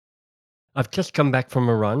I've just come back from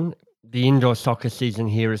a run. The indoor soccer season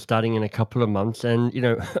here is starting in a couple of months, and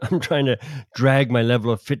I'm trying to drag my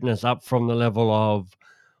level of fitness up from the level of,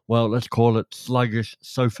 well, let's call it sluggish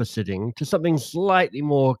sofa sitting to something slightly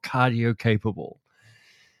more cardio capable.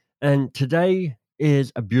 And today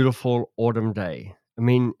is a beautiful autumn day. I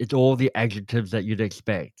mean, it's all the adjectives that you'd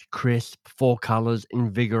expect: crisp, four colors,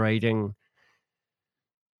 invigorating.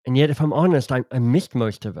 And yet, if I'm honest, I missed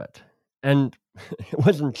most of it. And it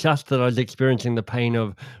wasn't just that I was experiencing the pain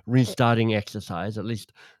of restarting exercise, at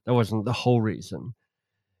least that wasn't the whole reason.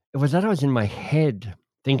 It was that I was in my head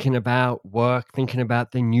thinking about work, thinking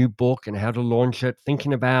about the new book and how to launch it,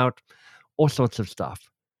 thinking about all sorts of stuff,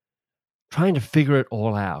 trying to figure it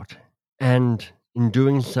all out. And in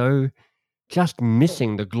doing so, just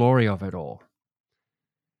missing the glory of it all.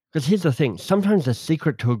 Because here's the thing, sometimes the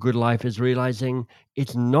secret to a good life is realizing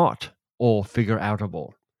it's not all figure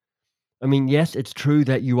outable. I mean, yes, it's true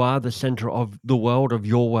that you are the center of the world, of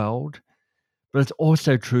your world, but it's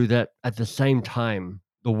also true that at the same time,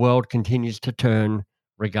 the world continues to turn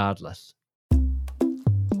regardless.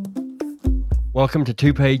 Welcome to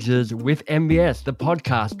Two Pages with MBS, the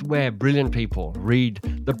podcast where brilliant people read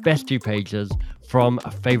the best 2 pages from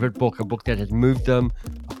a favorite book, a book that has moved them,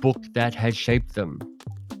 a book that has shaped them.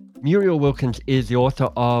 Muriel Wilkins is the author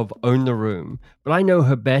of Own the Room, but I know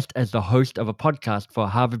her best as the host of a podcast for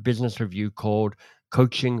Harvard Business Review called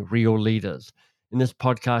Coaching Real Leaders. In this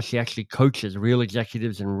podcast, she actually coaches real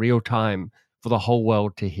executives in real time for the whole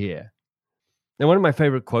world to hear. Now, one of my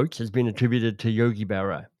favorite quotes has been attributed to Yogi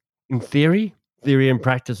Berra. In theory and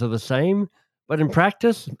practice are the same, but in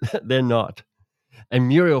practice, they're not. And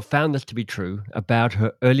Muriel found this to be true about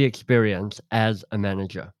her early experience as a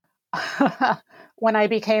manager. When I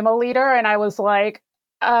became a leader and I was like,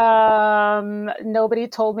 nobody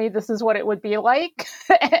told me this is what it would be like.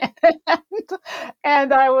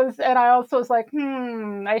 and I also was like,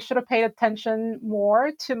 I should have paid attention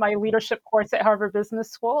more to my leadership course at Harvard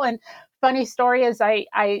Business School. And funny story is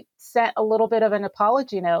I sent a little bit of an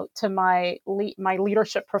apology note to my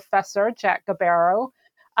leadership professor, Jack Gabero,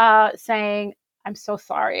 saying, I'm so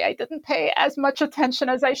sorry. I didn't pay as much attention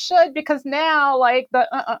as I should because now like the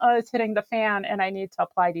is hitting the fan and I need to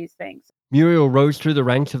apply these things. Muriel rose through the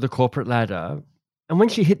ranks of the corporate ladder, and when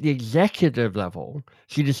she hit the executive level,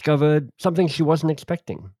 she discovered something she wasn't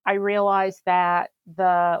expecting. I realized that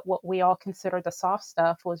what we all consider the soft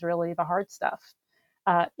stuff was really the hard stuff.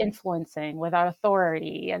 Influencing without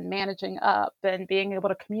authority and managing up and being able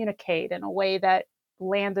to communicate in a way that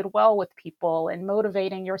landed well with people and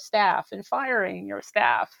motivating your staff and firing your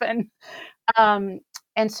staff.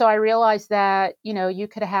 And so I realized that, you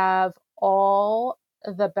could have all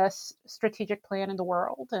the best strategic plan in the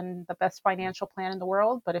world and the best financial plan in the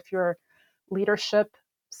world, but if your leadership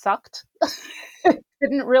sucked, it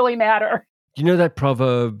didn't really matter. Do you know that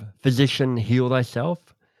proverb, physician, heal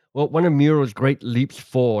thyself? Well, one of Muriel's great leaps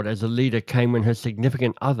forward as a leader came when her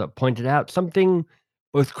significant other pointed out something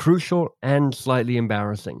both crucial and slightly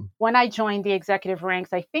embarrassing. When I joined the executive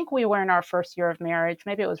ranks, I think we were in our first year of marriage.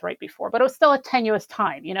 Maybe it was right before, but it was still a tenuous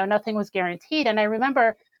time. Nothing was guaranteed. And I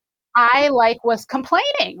remember I was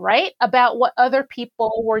complaining, right, about what other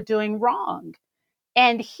people were doing wrong.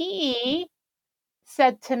 And he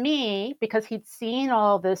said to me, because he'd seen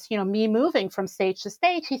all this, me moving from stage to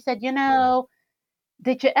stage, he said,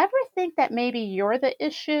 did you ever think that maybe you're the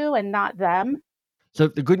issue and not them? So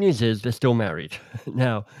the good news is they're still married.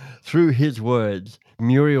 Now, through his words,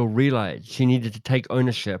 Muriel realized she needed to take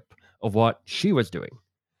ownership of what she was doing.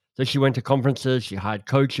 So she went to conferences, she hired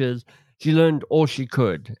coaches, she learned all she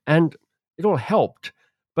could, and it all helped,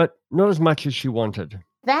 but not as much as she wanted.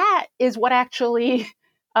 That is what actually,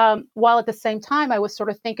 while at the same time I was sort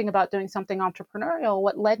of thinking about doing something entrepreneurial,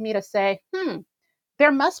 what led me to say,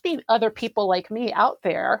 there must be other people like me out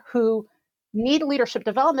there who need leadership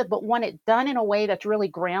development, but want it done in a way that's really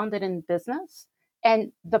grounded in business.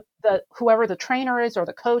 And the whoever the trainer is or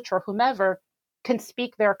the coach or whomever can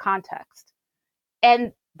speak their context.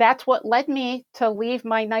 And that's what led me to leave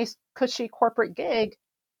my nice, cushy corporate gig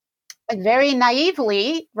and very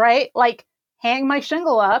naively, right, like hang my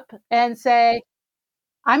shingle up and say,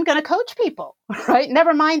 I'm going to coach people, right?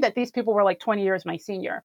 Never mind that these people were like 20 years my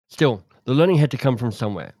senior. Still, the learning had to come from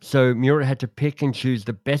somewhere. So Muriel had to pick and choose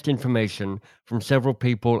the best information from several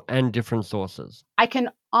people and different sources. I can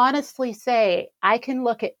honestly say I can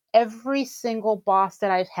look at every single boss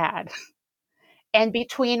that I've had. And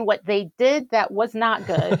between what they did that was not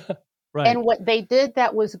good right. and what they did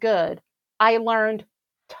that was good, I learned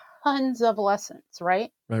tons of lessons,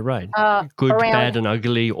 right? Right. Good, bad, and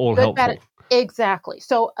ugly, all good, helpful. Bad, exactly.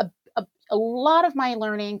 So a lot of my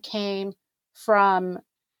learning came from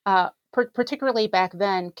particularly back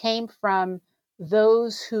then, came from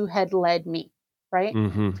those who had led me, right?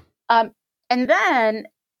 Mm-hmm. And then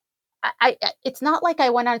it's not like I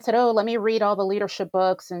went out and said, "Oh, let me read all the leadership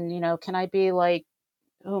books, and can I be like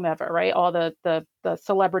whomever, right? All the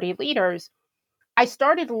celebrity leaders." I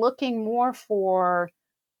started looking more for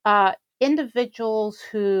uh, individuals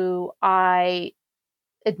who I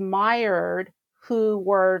admired, who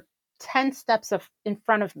were 10 steps in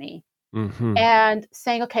front of me, Mm-hmm. and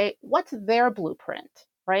saying, okay, what's their blueprint,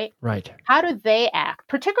 right? Right. How do they act?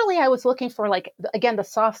 Particularly, I was looking for, like, again, the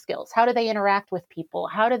soft skills. How do they interact with people?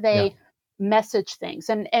 How do Yeah. they message things?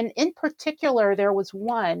 And in particular, there was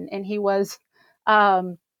one, and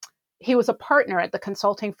um, he was a partner at the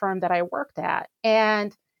consulting firm that I worked at.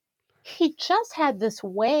 And he just had this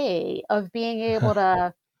way of being able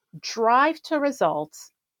to drive to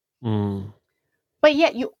results, Mm. but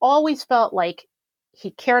yet you always felt like he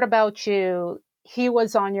cared about you. He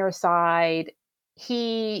was on your side.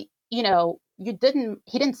 He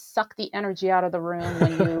didn't suck the energy out of the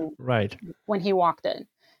room Right. when he walked in.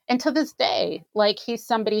 And to this day, like, he's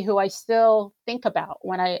somebody who I still think about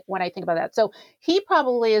when I think about that. So he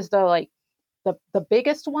probably is the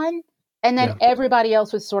biggest one, and then Yeah. everybody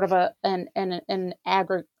else was sort of an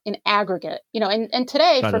aggregate, and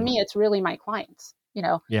today Got for it. me it's really my clients,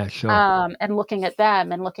 Yeah, sure. and looking at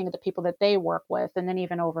them and looking at the people that they work with, and then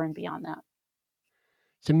even over and beyond that.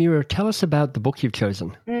 So Mira, tell us about the book you've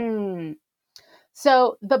chosen.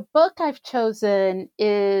 So the book I've chosen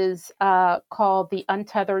is called The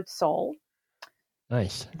Untethered Soul: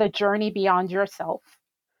 Nice. The Journey Beyond Yourself.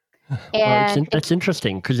 Well, And that's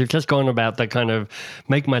interesting because you've just gone about the kind of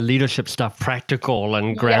make my leadership stuff practical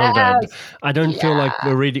and grounded. yes, I don't feel like yeah.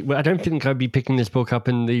 we're reading. I don't think I'd be picking this book up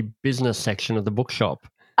in the business section of the bookshop.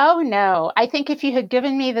 Oh, no. I think if you had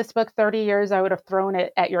given me this book 30 years, I would have thrown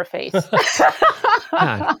it at your face.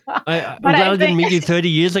 I'm But glad I I didn't think, meet you 30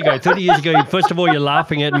 years ago. 30 years ago, first of all, you're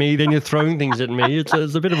laughing at me, then you're throwing things at me. It's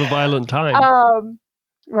a bit of a violent time.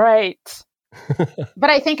 right. But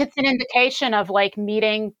I think it's an indication of, like,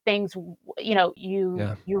 meeting things, Yeah.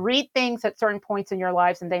 you read things at certain points in your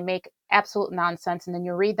lives and they make absolute nonsense, and then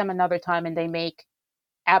you read them another time and they make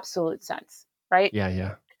absolute sense, right? Yeah,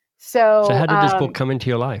 yeah. So So, how did this book come into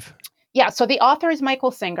your life? yeah, so the author is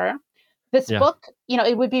Michael Singer. This Yeah. book,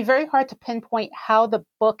 it would be very hard to pinpoint how the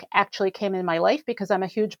book actually came in my life, because I'm a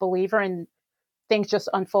huge believer in things just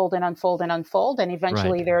unfold and unfold and unfold, and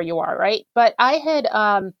eventually Right. there you are, right? But I had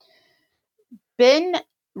been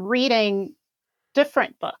reading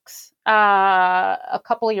different books a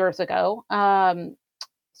couple of years ago,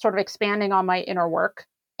 sort of expanding on my inner work.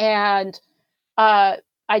 And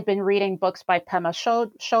I'd been reading books by Pema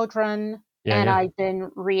Chodron, Yeah, and yeah. I'd been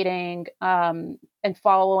reading and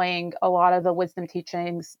following a lot of the wisdom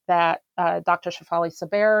teachings that Dr. Shefali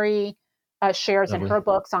Saberi shares in Lovely. her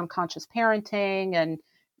books on conscious parenting. And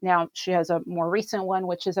now she has a more recent one,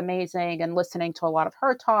 which is amazing, and listening to a lot of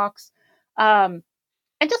her talks.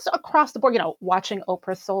 And just across the board, watching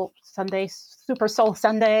Oprah Soul Sunday, Super Soul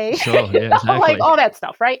Sunday, Sure, yeah, like exactly. all that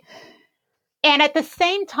stuff, right? And at the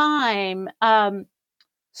same time,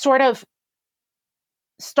 sort of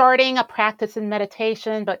starting a practice in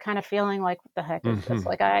meditation, but kind of feeling like, what the heck is this?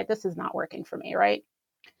 Mhm. Like, this is not working for me, right?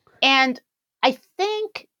 And I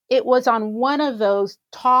think it was on one of those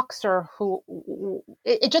talks, or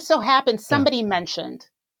it just so happened Yeah. somebody mentioned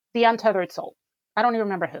The Untethered Soul. I don't even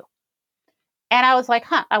remember who. And I was like,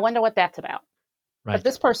 I wonder what that's about. If Right.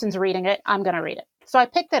 this person's reading it, I'm going to read it. So I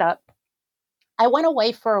picked it up. I went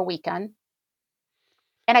away for a weekend,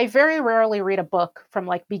 and I very rarely read a book from,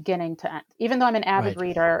 like, beginning to end. Even though I'm an avid Right.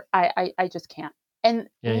 reader, I just can't. And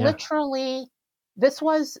Yeah, yeah. literally, this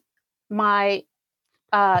was my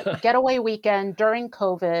getaway weekend during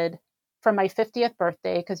COVID for my 50th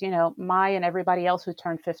birthday, because, my and everybody else who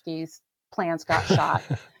turned 50s plans got shot.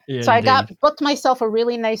 Yeah, So I indeed. booked myself a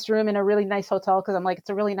really nice room in a really nice hotel, because I'm like, it's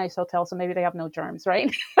a really nice hotel, so maybe they have no germs,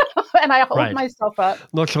 right? And I holed Right. myself up.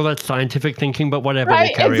 Not sure that's scientific thinking, but whatever, we'll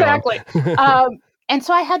Right, carry on. exactly. And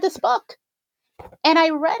so I had this book, and I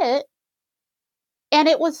read it, and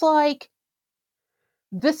it was like,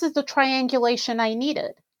 this is the triangulation I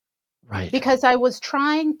needed, Right. because I was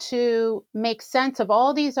trying to make sense of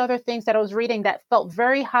all these other things that I was reading that felt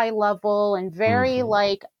very high level and very Mhm.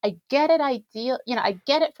 like, I get it ideal, I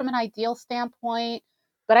get it from an ideal standpoint,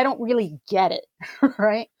 but I don't really get it,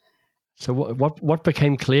 right? So what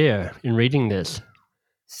became clear in reading this?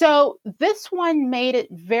 So this one made it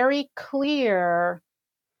very clear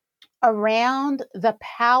around the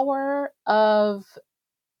power of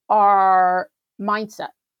our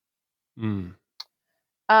mindset. Mm.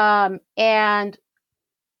 And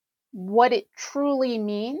what it truly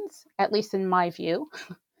means, at least in my view,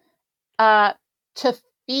 to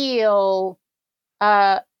feel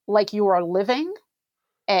like you are living,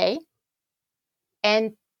 A,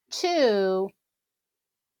 and two,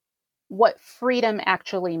 what freedom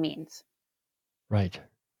actually means. Right.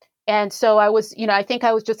 And so I was, I think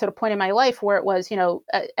I was just at a point in my life where it was,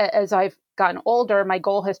 as I've gotten older, my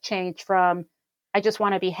goal has changed from I just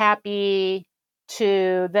want to be happy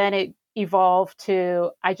to then it evolved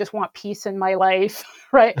to I just want peace in my life,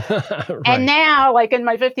 right? Right. And now, like in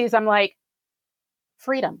my 50s, I'm like,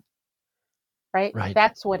 freedom, right? Right.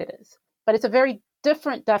 That's what it is. But it's a very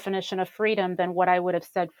different definition of freedom than what I would have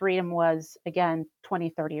said freedom was, again, 20,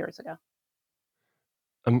 30 years ago.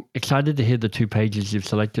 I'm excited to hear the 2 pages you've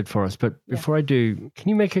selected for us. But before I do, can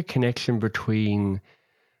you make a connection between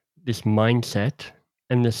this mindset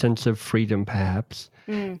and the sense of freedom, perhaps,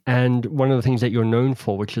 and one of the things that you're known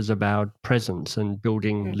for, which is about presence and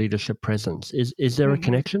building leadership presence? Is there a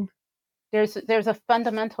connection? There's a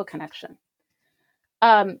fundamental connection.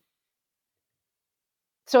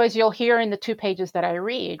 So as you'll hear in the 2 pages that I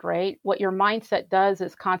read, right, what your mindset does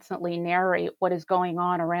is constantly narrate what is going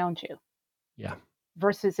on around you. Yeah.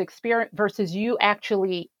 Versus you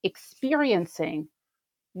actually experiencing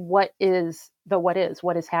what is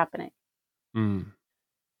happening.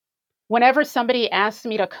 Whenever somebody asks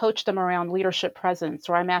me to coach them around leadership presence,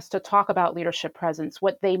 or I'm asked to talk about leadership presence,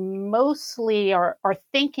 what they mostly are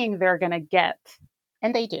thinking they're going to get,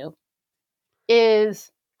 and they do,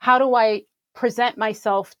 is how do I present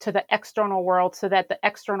myself to the external world so that the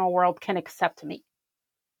external world can accept me?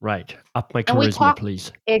 Right. Up my charisma,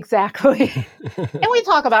 please. Exactly. And we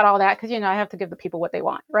talk about all that because, I have to give the people what they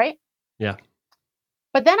want, right? Yeah.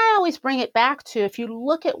 But then I always bring it back to, if you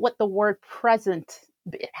look at what the word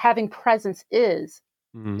having presence is,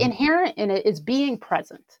 inherent in it is being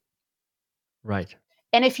present. Right.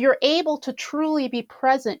 And if you're able to truly be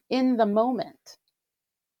present in the moment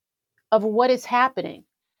of what is happening,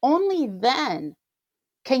 only then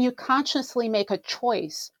can you consciously make a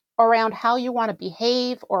choice around how you want to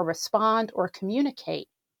behave or respond or communicate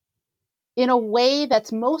in a way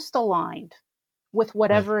that's most aligned with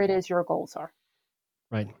whatever it is your goals are.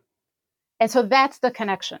 Right. And so that's the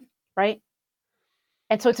connection, right?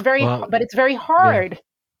 And so it's very hard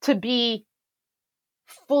to be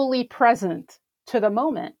fully present to the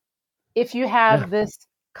moment if you have this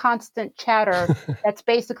constant chatter that's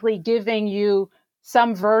basically giving you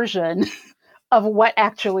some version of what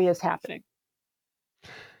actually is happening.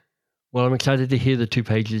 Well, I'm excited to hear the 2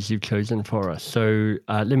 pages you've chosen for us. So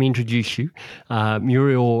let me introduce you.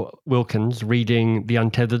 Muriel Wilkins reading The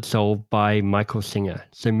Untethered Soul by Michael Singer.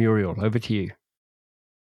 So Muriel, over to you.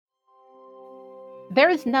 There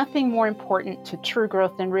is nothing more important to true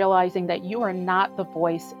growth than realizing that you are not the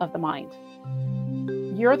voice of the mind.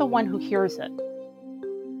 You're the one who hears it.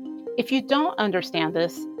 If you don't understand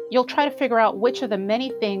this, you'll try to figure out which of the many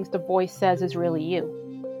things the voice says is really you.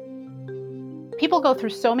 People go through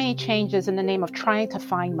so many changes in the name of trying to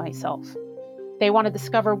find myself. They want to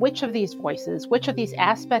discover which of these voices, which of these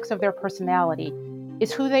aspects of their personality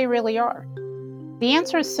is who they really are. The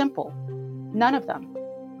answer is simple: none of them.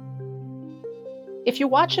 If you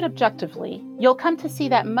watch it objectively, you'll come to see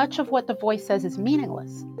that much of what the voice says is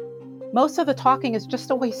meaningless. Most of the talking is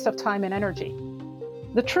just a waste of time and energy.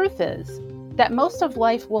 The truth is that most of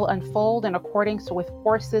life will unfold in accordance with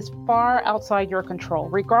forces far outside your control,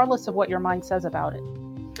 regardless of what your mind says about it.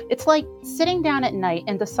 It's like sitting down at night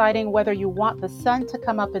and deciding whether you want the sun to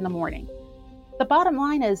come up in the morning. The bottom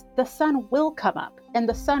line is the sun will come up and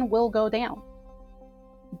the sun will go down.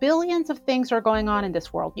 Billions of things are going on in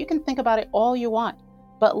this world. You can think about it all you want,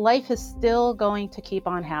 but life is still going to keep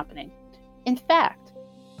on happening. In fact,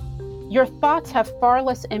 your thoughts have far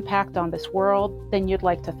less impact on this world than you'd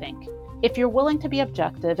like to think. If you're willing to be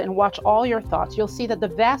objective and watch all your thoughts, you'll see that the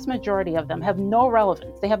vast majority of them have no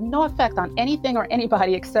relevance. They have no effect on anything or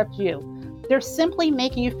anybody except you. They're simply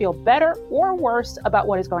making you feel better or worse about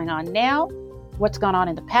what is going on now, what's gone on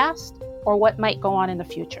in the past, or what might go on in the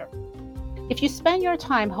future. If you spend your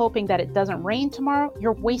time hoping that it doesn't rain tomorrow,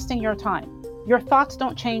 you're wasting your time. Your thoughts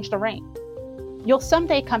don't change the rain. You'll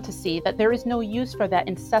someday come to see that there is no use for that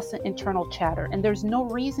incessant internal chatter, and there's no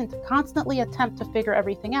reason to constantly attempt to figure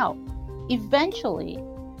everything out. Eventually,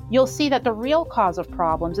 you'll see that the real cause of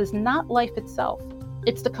problems is not life itself.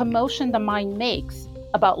 It's the commotion the mind makes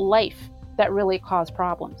about life that really cause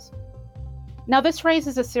problems. Now, this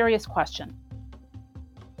raises a serious question.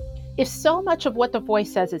 If so much of what the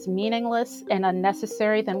voice says is meaningless and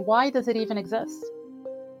unnecessary, then why does it even exist?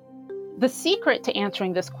 The secret to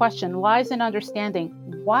answering this question lies in understanding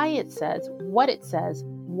why it says what it says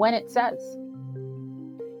when it says.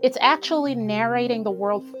 It's actually narrating the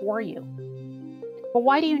world for you. But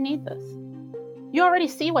why do you need this? You already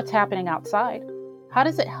see what's happening outside. How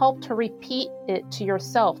does it help to repeat it to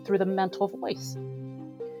yourself through the mental voice?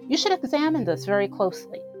 You should examine this very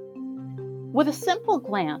closely. With a simple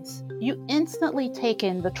glance, you instantly take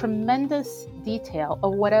in the tremendous detail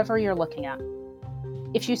of whatever you're looking at.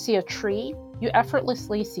 If you see a tree, you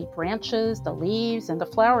effortlessly see branches, the leaves, and the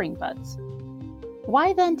flowering buds.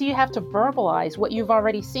 Why then do you have to verbalize what you've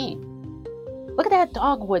already seen? Look at that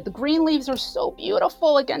dogwood. The green leaves are so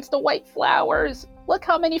beautiful against the white flowers. Look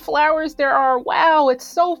how many flowers there are. Wow, it's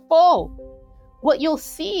so full. What you'll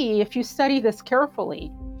see if you study this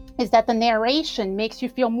carefully is that the narration makes you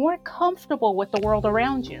feel more comfortable with the world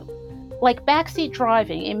around you. Like backseat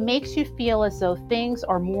driving, it makes you feel as though things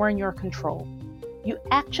are more in your control. You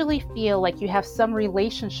actually feel like you have some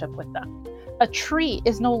relationship with them. A tree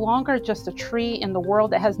is no longer just a tree in the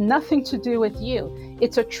world that has nothing to do with you.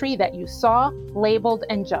 It's a tree that you saw, labeled,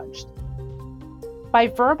 and judged. By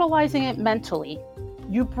verbalizing it mentally,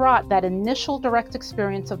 you brought that initial direct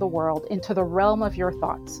experience of the world into the realm of your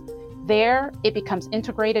thoughts. There, it becomes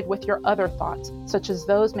integrated with your other thoughts, such as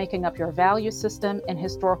those making up your value system and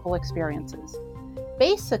historical experiences.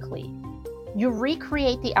 Basically, you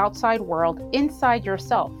recreate the outside world inside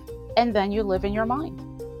yourself, and then you live in your mind.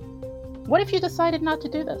 What if you decided not to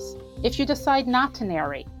do this? If you decide not to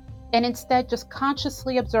narrate, and instead just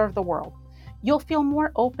consciously observe the world, you'll feel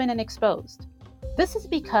more open and exposed. This is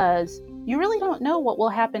because you really don't know what will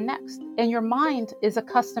happen next, and your mind is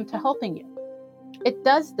accustomed to helping you. It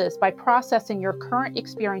does this by processing your current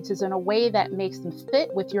experiences in a way that makes them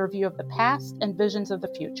fit with your view of the past and visions of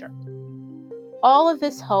the future. All of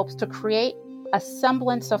this helps to create a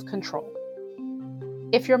semblance of control.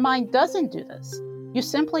 If your mind doesn't do this, you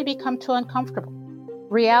simply become too uncomfortable.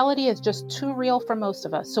 Reality is just too real for most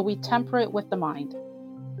of us, so we temper it with the mind.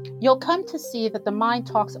 You'll come to see that the mind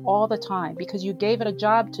talks all the time because you gave it a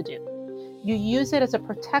job to do. You use it as a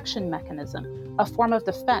protection mechanism, a form of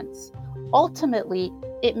defense. Ultimately,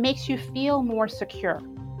 it makes you feel more secure.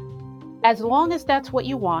 As long as that's what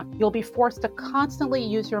you want, you'll be forced to constantly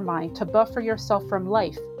use your mind to buffer yourself from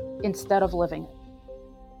life instead of living it.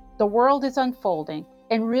 The world is unfolding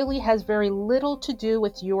and really has very little to do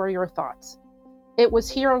with you or your thoughts. It was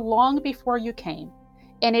here long before you came,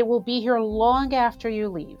 and it will be here long after you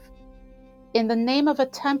leave. In the name of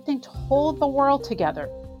attempting to hold the world together,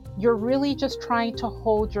 you're really just trying to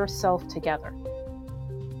hold yourself together.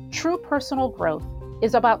 True personal growth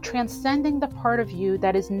is about transcending the part of you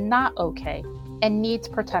that is not okay and needs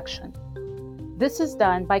protection. This is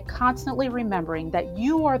done by constantly remembering that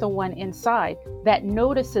you are the one inside that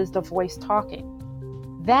notices the voice talking.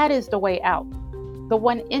 That is the way out. The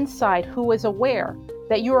one inside who is aware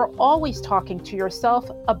that you are always talking to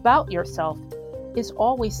yourself about yourself is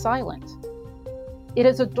always silent. It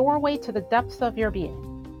is a doorway to the depths of your being.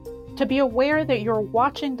 To be aware that you're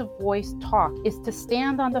watching the voice talk is to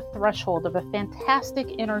stand on the threshold of a fantastic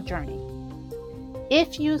inner journey.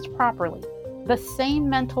 If used properly, the same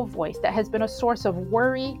mental voice that has been a source of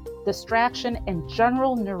worry, distraction, and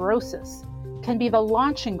general neurosis can be the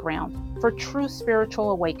launching ground for true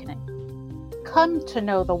spiritual awakening. Come to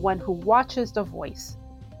know the one who watches the voice,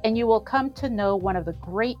 and you will come to know one of the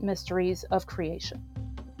great mysteries of creation.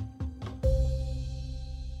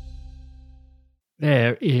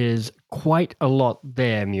 There is quite a lot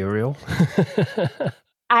there, Muriel.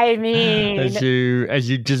 I mean, as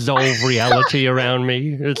you dissolve reality around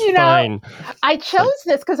me, it's fine. I chose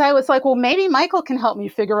this because I was like, well, maybe Michael can help me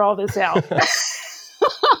figure all this out.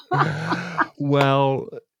 Well,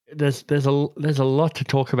 there's a lot to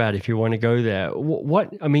talk about if you want to go there.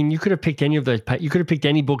 What I mean, you could have picked any of those. You could have picked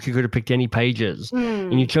any book. You could have picked any pages,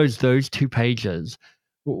 and you chose those 2 pages.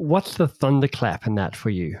 What's the thunderclap in that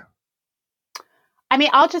for you? I mean,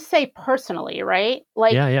 I'll just say personally, right?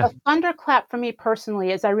 Like the thunderclap for me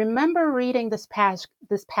personally is I remember reading this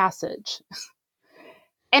passage.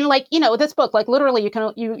 And like, this book, like literally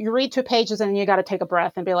you read 2 pages and you got to take a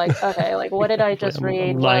breath and be like, okay, like what did I just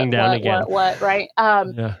read? I'm lying down again. What, right?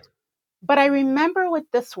 But I remember with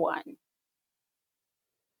this one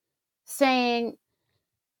saying,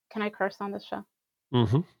 can I curse on this show?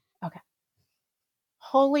 Mm-hmm. Okay.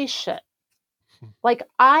 Holy shit. Like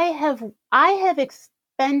I have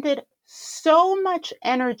expended so much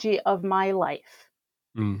energy of my life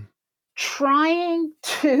trying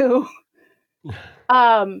to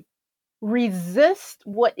resist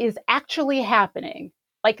what is actually happening.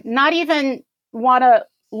 Like not even want to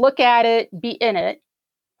look at it, be in it,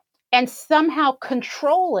 and somehow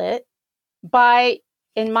control it by,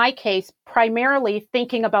 in my case, primarily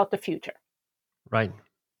thinking about the future. Right.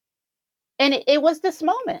 And it was this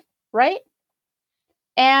moment, right?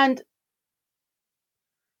 And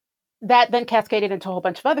that then cascaded into a whole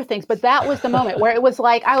bunch of other things. But that was the moment where it was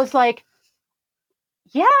like, I was like,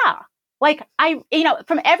 yeah, like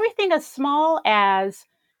from everything as small as,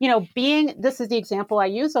 this is the example I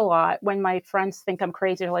use a lot when my friends think I'm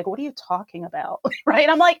crazy. They're like, what are you talking about? Right.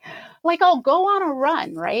 I'm like, I'll go on a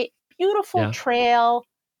run, right? Beautiful trail.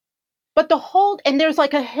 But and there's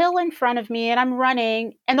like a hill in front of me and I'm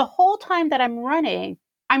running. And the whole time that I'm running,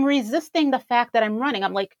 I'm resisting the fact that I'm running.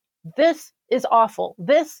 I'm like, this is awful.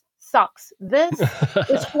 This sucks. This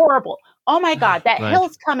is horrible. Oh my God, that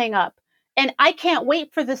hill's coming up. And I can't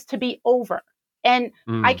wait for this to be over. And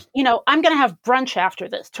I'm going to have brunch after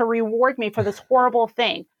this to reward me for this horrible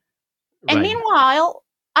thing. And meanwhile,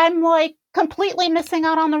 I'm like completely missing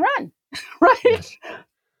out on the run, right? Yes.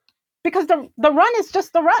 Because the run is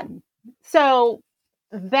just the run. So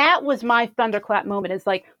that was my thunderclap moment, is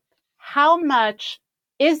like, how much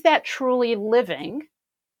is that truly living?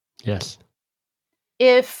 Yes.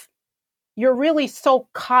 If you're really so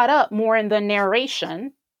caught up more in the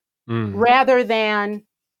narration rather than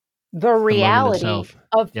the reality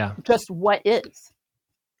of just what is.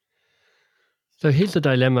 So here's the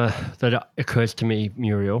dilemma that occurs to me,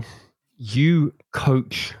 Muriel. You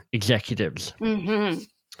coach executives. Mm-hmm.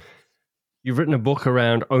 You've written a book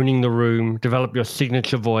around owning the room, develop your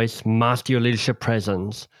signature voice, master your leadership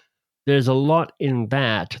presence. There's a lot in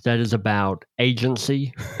that is about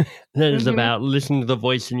agency, that is about listening to the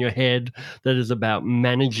voice in your head, that is about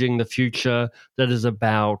managing the future, that is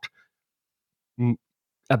about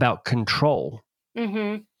control.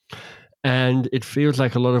 Mm-hmm. And it feels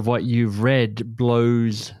like a lot of what you've read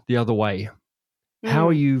blows the other way. How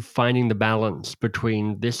are you finding the balance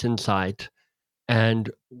between this insight and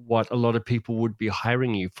what a lot of people would be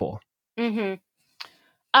hiring you for?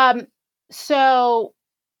 So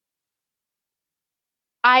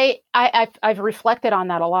I've reflected on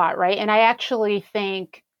that a lot, right? And I actually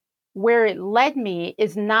think where it led me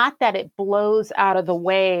is not that it blows out of the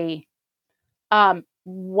way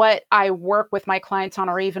what I work with my clients on,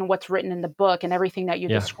 or even what's written in the book and everything that you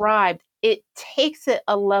described. It takes it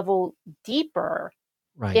a level deeper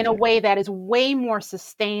in a way that is way more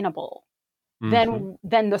sustainable than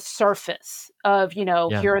the surface of,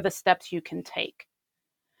 here are the steps you can take.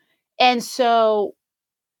 And so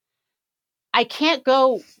I can't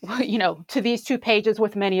go, to these 2 pages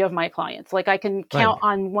with many of my clients. Like I can count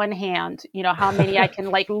on one hand, how many I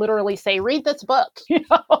can like literally say, read this book,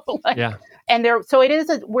 And so it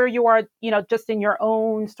is where you are, just in your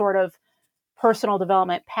own sort of personal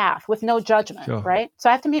development path with no judgment, right? So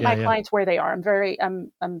I have to meet my clients where they are.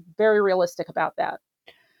 I'm very realistic about that.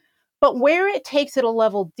 But where it takes it a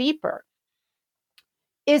level deeper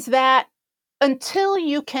is that until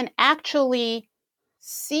you can actually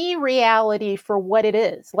see reality for what it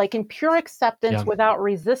is, like in pure acceptance without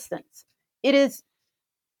resistance, you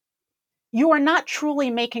are not truly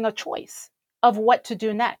making a choice of what to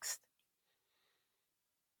do next.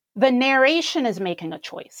 The narration is making a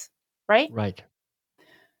choice, right? Right.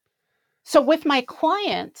 So with my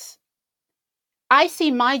clients, I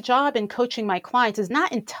see my job in coaching my clients is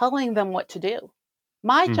not in telling them what to do.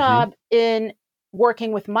 My job in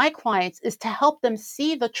working with my clients is to help them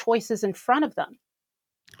see the choices in front of them.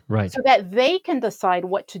 Right. So that they can decide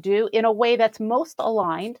what to do in a way that's most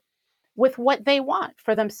aligned with what they want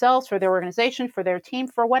for themselves, for their organization, for their team,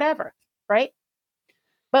 for whatever, right?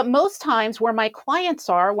 But most times where my clients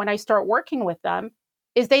are when I start working with them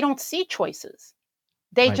is they don't see choices.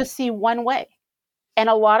 They just see one way. And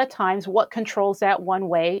a lot of times what controls that one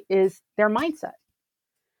way is their mindset.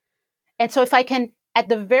 And so if I can, at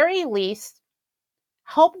the very least,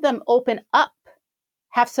 help them open up,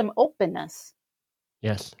 have some openness,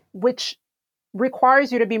 which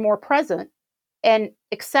requires you to be more present and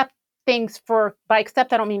accept things by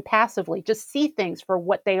accept, I don't mean passively, just see things for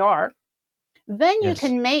what they are. Then you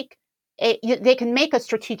can they can make a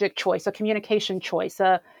strategic choice, a communication choice,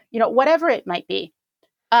 whatever it might be.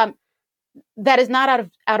 That is not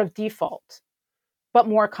out of default, but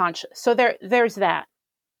more conscious. So there's that.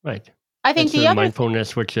 Right. I think the other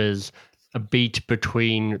mindfulness, which is a beat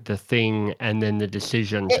between the thing and then the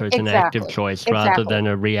decision. So it's an active choice rather than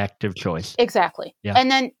a reactive choice. Exactly. Yeah. And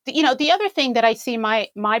then, the other thing that I see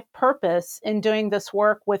my purpose in doing this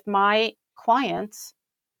work with my clients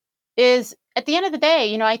is at the end of the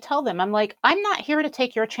day, I tell them, I'm like, I'm not here to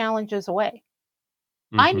take your challenges away.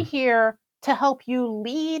 I'm here to help you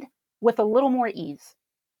lead with a little more ease.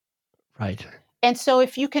 Right. And so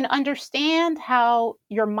if you can understand how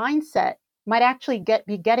your mindset might actually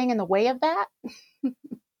be getting in the way of that,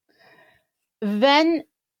 then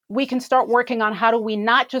we can start working on how do we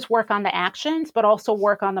not just work on the actions, but also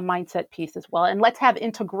work on the mindset piece as well. And let's have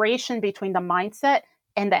integration between the mindset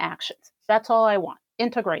and the actions. That's all I want.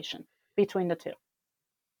 Integration between the two.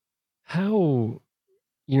 How,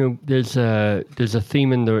 there's a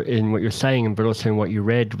theme in what you're saying, but also in what you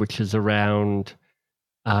read, which is around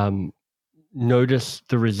notice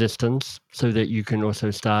the resistance so that you can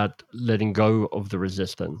also start letting go of the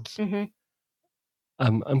resistance. Mm-hmm.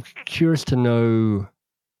 I'm curious to know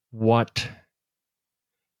what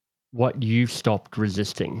you've stopped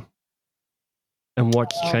resisting and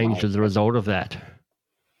what's changed as a result of that.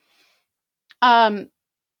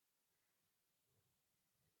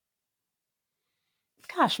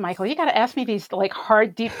 Gosh, Michael, you got to ask me these like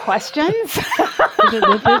hard, deep questions.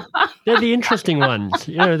 They're the interesting ones.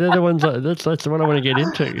 They're the ones that's what I want to get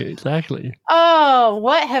into. Exactly. Oh,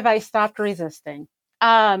 what have I stopped resisting?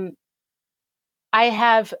 I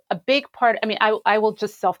have a big part. I mean, I will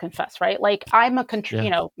just self-confess, right? Like I'm a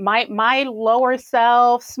my lower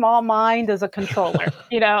self, small mind is a controller.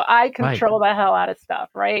 I control the hell out of stuff,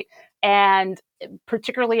 right? And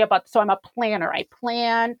particularly so I'm a planner. I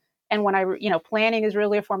plan. And when planning is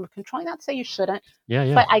really a form of controlling. Not to say you shouldn't.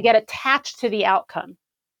 Yeah. But I get attached to the outcome.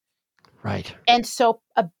 Right. And so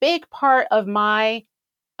a big part of my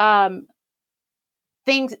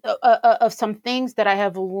things of some things that I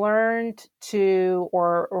have learned to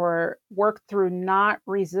or work through not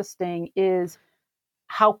resisting is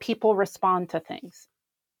how people respond to things.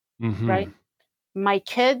 Mm-hmm. Right? My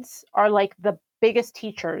kids are like the biggest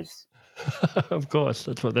teachers. Of course,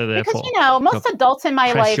 that's what they're there for. Because most adults in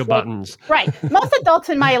my life, your buttons. Right? Most adults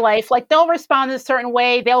in my life, like they'll respond in a certain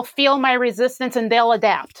way, they'll feel my resistance, and they'll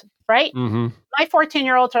adapt. Right? Mm-hmm. My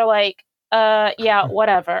 14-year-olds are like, yeah,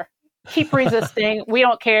 whatever. Keep resisting. We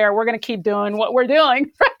don't care. We're going to keep doing what we're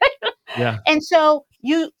doing. Right? Yeah. And so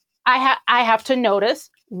I have to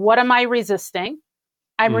notice, what am I resisting?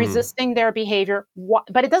 I'm resisting their behavior,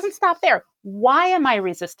 but it doesn't stop there. Why am I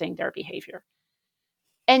resisting their behavior?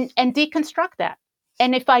 And deconstruct that.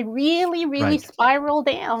 And if I really, really spiral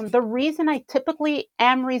down, the reason I typically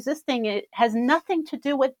am resisting it has nothing to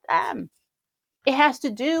do with them. It has to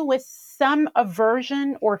do with some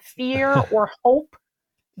aversion or fear or hope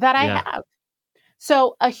that I have.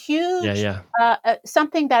 So a huge,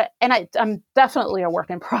 something that, and I'm definitely a work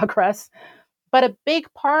in progress, but a big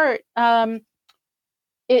part,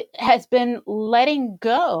 it has been letting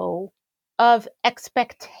go of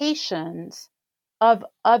expectations of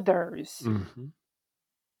others. Mm-hmm.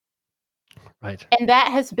 Right. And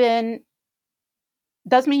that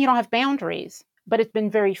doesn't mean you don't have boundaries, but it's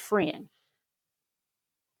been very freeing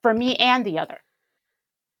for me and the other.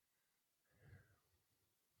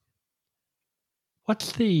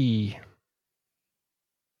 What's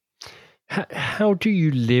how do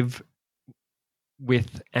you live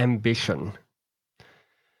with ambition?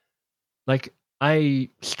 Like, I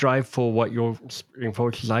strive for what you're aspiring for,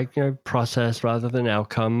 which is like, process rather than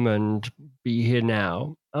outcome and be here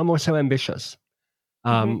now. I'm also ambitious,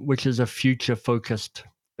 which is a future-focused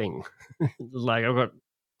thing. Like, I've got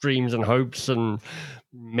dreams and hopes and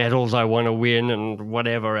medals I want to win and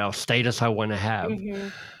whatever else, status I want to have. Mm-hmm.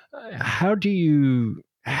 How do you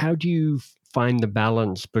find the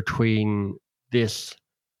balance between this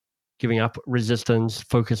giving up resistance,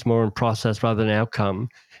 focus more on process rather than outcome,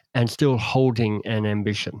 and still holding an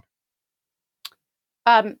ambition?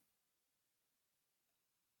 I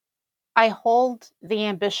hold the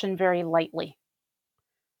ambition very lightly.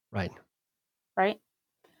 Right. Right?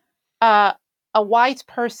 A wise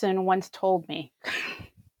person once told me,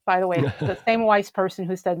 by the way, the same wise person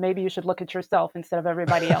who said, maybe you should look at yourself instead of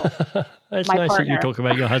everybody else. It's nice partner. That you talk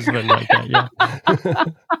about your husband like that, yeah.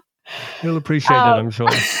 He'll appreciate it, I'm sure.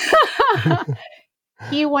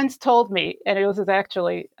 He once told me, and it was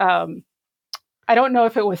actually, I don't know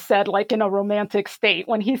if it was said like in a romantic state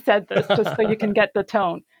when he said this, just so you can get the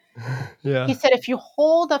tone. Yeah. He said, if you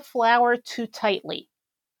hold a flower too tightly,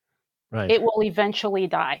 it will eventually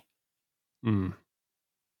die. Mm.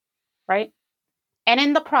 Right? And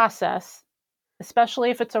in the process,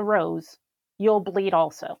 especially if it's a rose, you'll bleed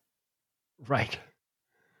also. Right.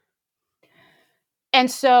 And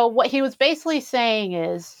so what he was basically saying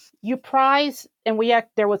is, you prize, and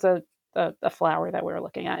there was a flower that we were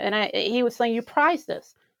looking at, and he was saying, you prize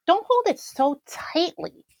this. Don't hold it so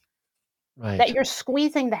tightly that you're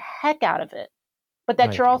squeezing the heck out of it, but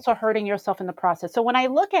that you're also hurting yourself in the process. So when I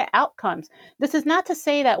look at outcomes, this is not to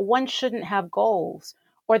say that one shouldn't have goals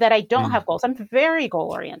or that I don't have goals. I'm very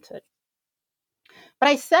goal oriented. But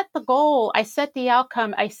I set the goal, I set the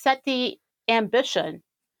outcome, I set the ambition,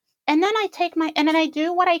 and then I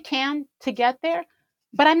do what I can to get there.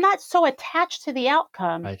 but I'm not so attached to the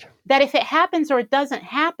outcome Right. that if it happens or it doesn't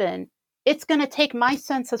happen, it's going to take my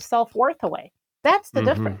sense of self-worth away. That's the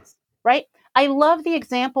difference, right? I love the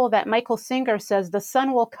example that Michael Singer says, the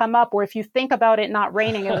sun will come up, or if you think about it not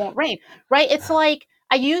raining, it won't rain, right? It's like,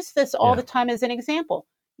 I use this all the time as an example.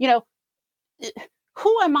 You know,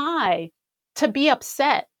 who am I to be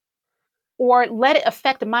upset or let it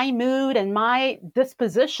affect my mood and my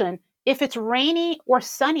disposition if it's rainy or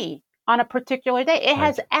sunny on a particular day? It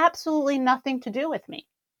has absolutely nothing to do with me.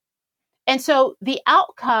 And so the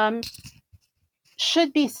outcome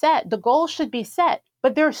should be set, the goal should be set,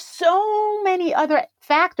 but there's so many other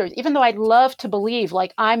factors, even though I'd love to believe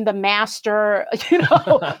like I'm the master,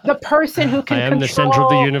 the person who can I am control. The center of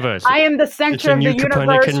the universe. I am the center of the universe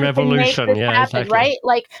Copernican who revolution. can make this happen, right?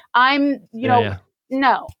 Like I'm,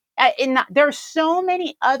 no. There's so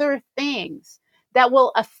many other things that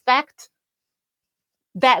will affect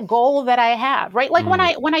that goal that I have, right? Like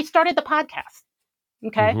when I started the podcast,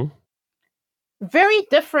 okay? Very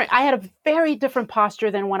different. I had a very different posture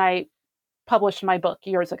than when I published my book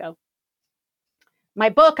years ago. My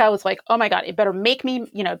book, I was like, oh my God, it better make me,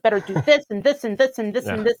 better do this and this and this and this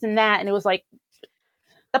and this and that. And it was like,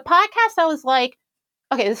 the podcast, I was like,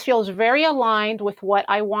 okay, this feels very aligned with what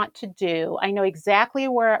I want to do. I know exactly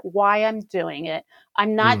why I'm doing it.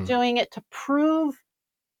 I'm not doing it to prove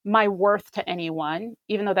my worth to anyone,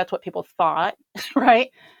 even though that's what people thought, right?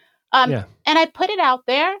 And I put it out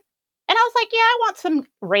there. And I was like, yeah, I want some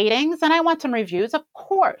ratings and I want some reviews, of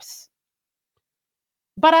course.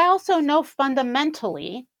 But I also know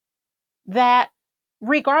fundamentally that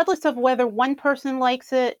regardless of whether one person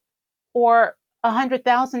likes it or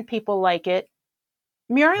 100,000 people like it,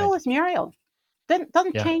 Muriel is Muriel.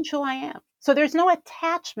 Doesn't change who I am. So there's no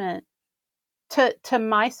attachment to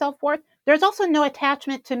my self-worth. There's also no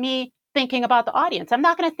attachment to me thinking about the audience. I'm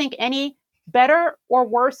not going to think any better or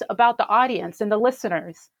worse about the audience and the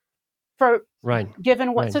listeners.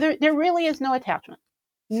 Given what, so there really is no attachment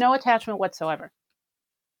whatsoever.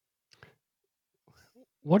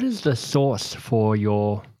 What is the source for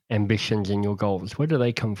your ambitions and your goals? Where do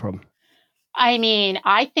they come from? I mean,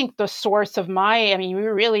 I think the source of we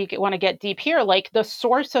really want to get deep here, like the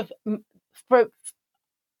source of,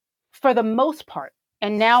 for the most part,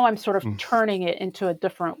 and now I'm sort of turning it into a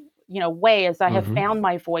different, way as I have found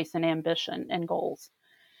my voice and ambition and goals.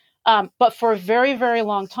 But for a very, very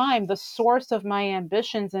long time, the source of my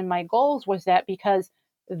ambitions and my goals was that because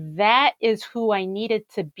that is who I needed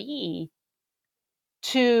to be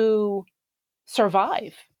to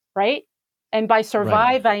survive, right? And by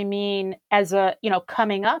survive, I mean as a,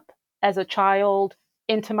 coming up as a child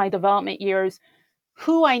into my development years,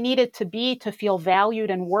 who I needed to be to feel valued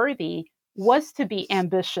and worthy was to be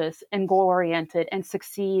ambitious and goal-oriented and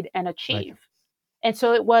succeed and achieve. And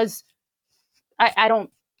so it was, I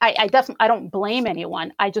don't blame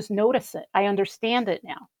anyone. I just notice it. I understand it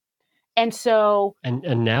now. And so. And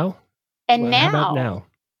now? And now. How about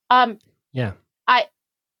now?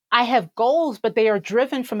 I have goals, but they are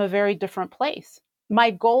driven from a very different place.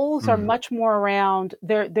 My goals are much more around,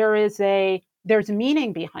 there's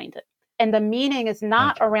meaning behind it. And the meaning is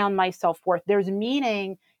not around my self-worth. There's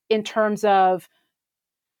meaning in terms of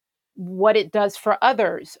what it does for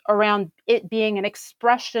others, around it being an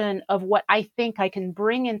expression of what I think I can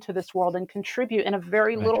bring into this world and contribute in a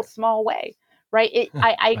very little small way, right?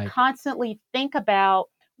 I constantly think about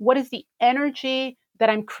what is the energy that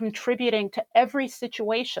I'm contributing to every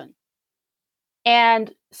situation.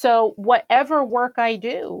 And so whatever work I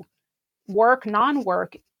do, work,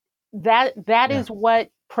 non-work, that is what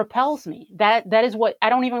propels me. That is what, I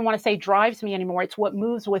don't even want to say drives me anymore. It's what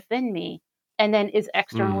moves within me and then is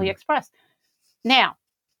externally expressed. Now,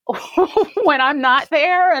 when I'm not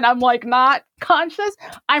there and I'm like not conscious,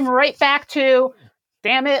 I'm right back to,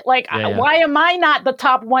 damn it, like, why am I not the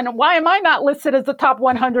top one? Why am I not listed as the top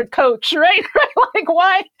 100 coach, right? Like,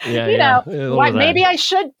 why, why, maybe I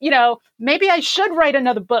should write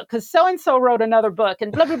another book because so-and-so wrote another book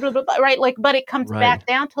and blah, blah, blah, blah, blah, right? Like, but it comes back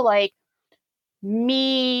down to like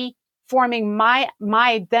me forming my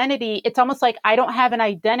identity. It's almost like I don't have an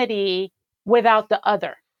identity without the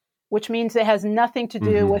other, which means it has nothing to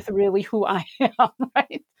do with really who I am,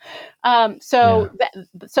 right? So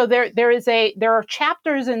there are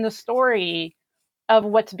chapters in the story of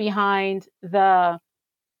what's behind the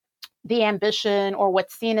ambition or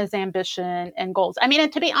what's seen as ambition and goals. I mean,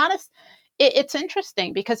 and to be honest, it's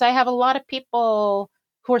interesting because I have a lot of people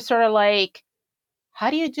who are sort of like, how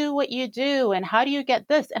do you do what you do? And how do you get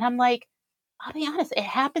this? And I'm like, I'll be honest, it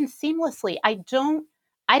happens seamlessly. I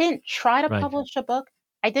didn't try to publish a book.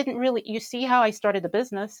 I didn't really, you see how I started the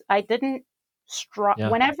business. I didn't Yeah.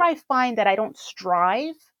 Whenever I find that I don't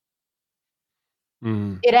strive,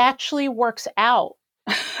 Mm. it actually works out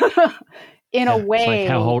in a Yeah. It's like way.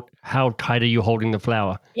 how tight are you holding the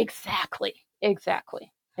flower? Exactly. Hey,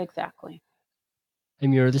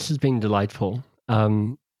 Mira, this has been delightful.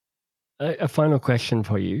 A final question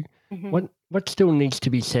for you. Mhm. What still needs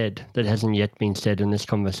to be said that hasn't yet been said in this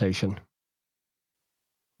conversation?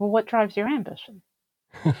 Well, what drives your ambition?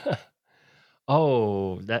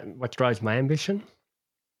 Oh, that what drives my ambition?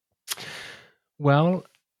 Well,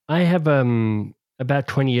 I have about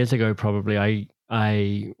 20 years ago probably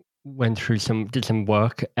I went through did some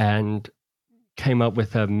work and came up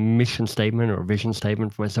with a mission statement or a vision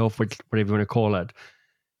statement for myself, whatever you want to call it.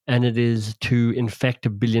 And it is to infect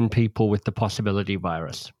 1 billion people with the possibility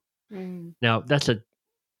virus. Mm. Now, that's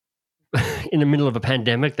in the middle of a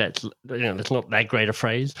pandemic, that's not that great a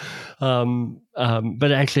phrase.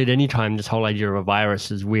 But actually, at any time, this whole idea of a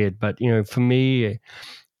virus is weird. But for me,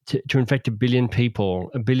 to infect 1 billion people,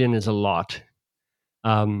 1 billion is a lot.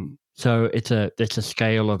 So it's a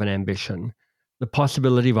scale of an ambition. The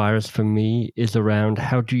possibility virus for me is around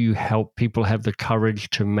how do you help people have the courage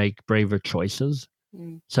to make braver choices.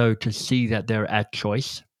 Mm. So to see that they're at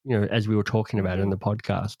choice, as we were talking about in the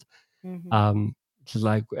podcast. Mhm. It's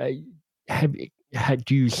like,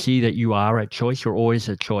 do you see that you are at choice? You're always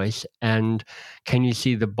at choice. And can you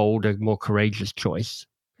see the bolder, more courageous choice?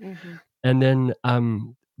 Mhm. And then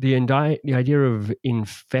the idea of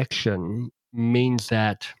infection means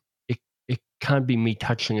that it can't be me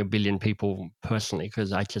touching 1 billion people personally,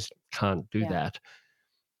 because I just can't do Yeah. that.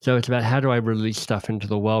 So it's about how do I release stuff into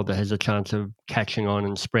the world that has a chance of catching on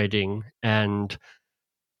and spreading, and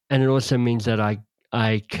it also means that I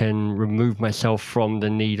can remove myself from the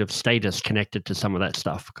need of status connected to some of that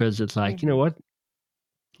stuff, because it's like, you know Mhm. what,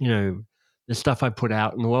 the stuff I put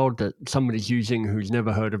out in the world that somebody's using who's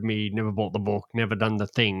never heard of me, never bought the book, never done the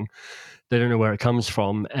thing, they don't know where it comes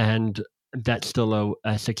from, and that's still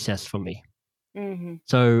a success for me. Mhm.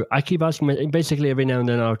 So I keep asking, basically every now and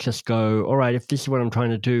then I'll just go, all right, if this is what I'm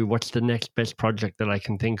trying to do, what's the next best project that I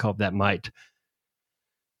can think of that might,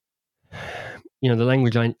 the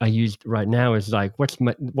language I used right now is like, what's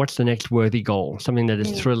the next worthy goal? Something that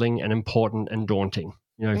is Mm. thrilling and important and daunting.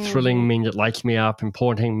 Thrilling Mhm. means it lights me up,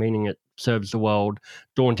 important meaning it serves the world,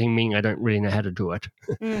 daunting meaning I don't really know how to do it.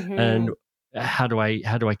 And Mhm. how do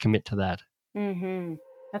I commit to that? Mhm.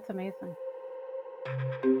 That's amazing.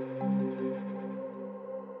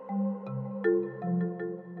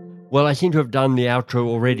 Well, I seem to have done the outro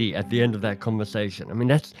already at the end of that conversation. I mean,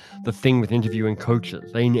 that's the thing with interviewing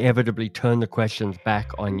coaches. They inevitably turn the questions back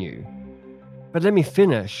on you. But let me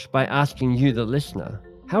finish by asking you, the listener,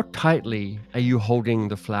 how tightly are you holding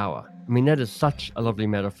the flower? I mean, that is such a lovely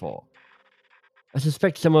metaphor. I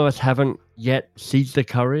suspect some of us haven't yet seized the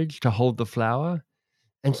courage to hold the flower,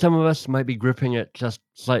 and some of us might be gripping it just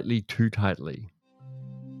slightly too tightly.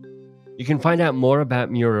 You can find out more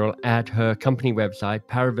about Muriel at her company website,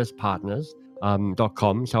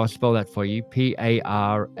 paravispartners.com. So I'll spell that for you, Paravis,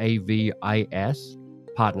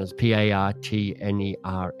 partners,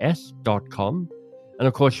 Partners.com. And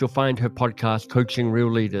of course, you'll find her podcast, Coaching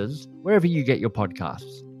Real Leaders, wherever you get your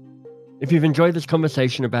podcasts. If you've enjoyed this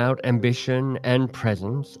conversation about ambition and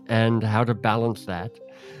presence and how to balance that,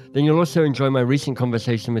 then you'll also enjoy my recent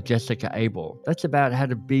conversation with Jessica Abel. That's about how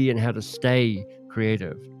to be and how to stay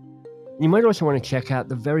creative. You might also want to check out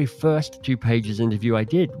the very first 2 pages interview I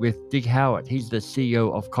did with Dig Howard. He's the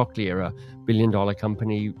CEO of Cochlear, a billion-dollar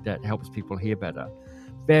company that helps people hear better.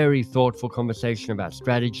 Very thoughtful conversation about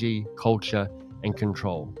strategy, culture, and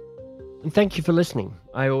control. And thank you for listening.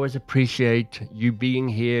 I always appreciate you being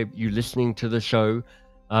here, you listening to the show.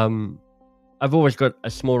 I've always got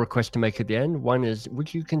a small request to make at the end. One is,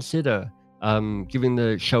 would you consider giving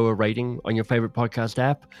the show a rating on your favorite podcast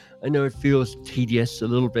app? I know it feels tedious a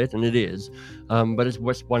little bit, and it is, but it's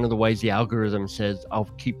one of the ways the algorithm says I'll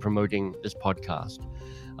keep promoting this podcast.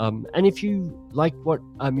 And if you like what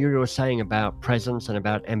Muriel was saying about presence and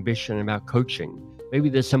about ambition and about coaching, maybe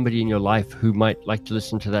there's somebody in your life who might like to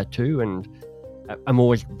listen to that too. And I'm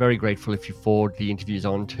always very grateful if you forward the interviews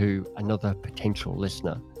on to another potential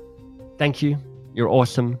listener. Thank you. You're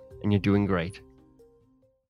awesome, and you're doing great.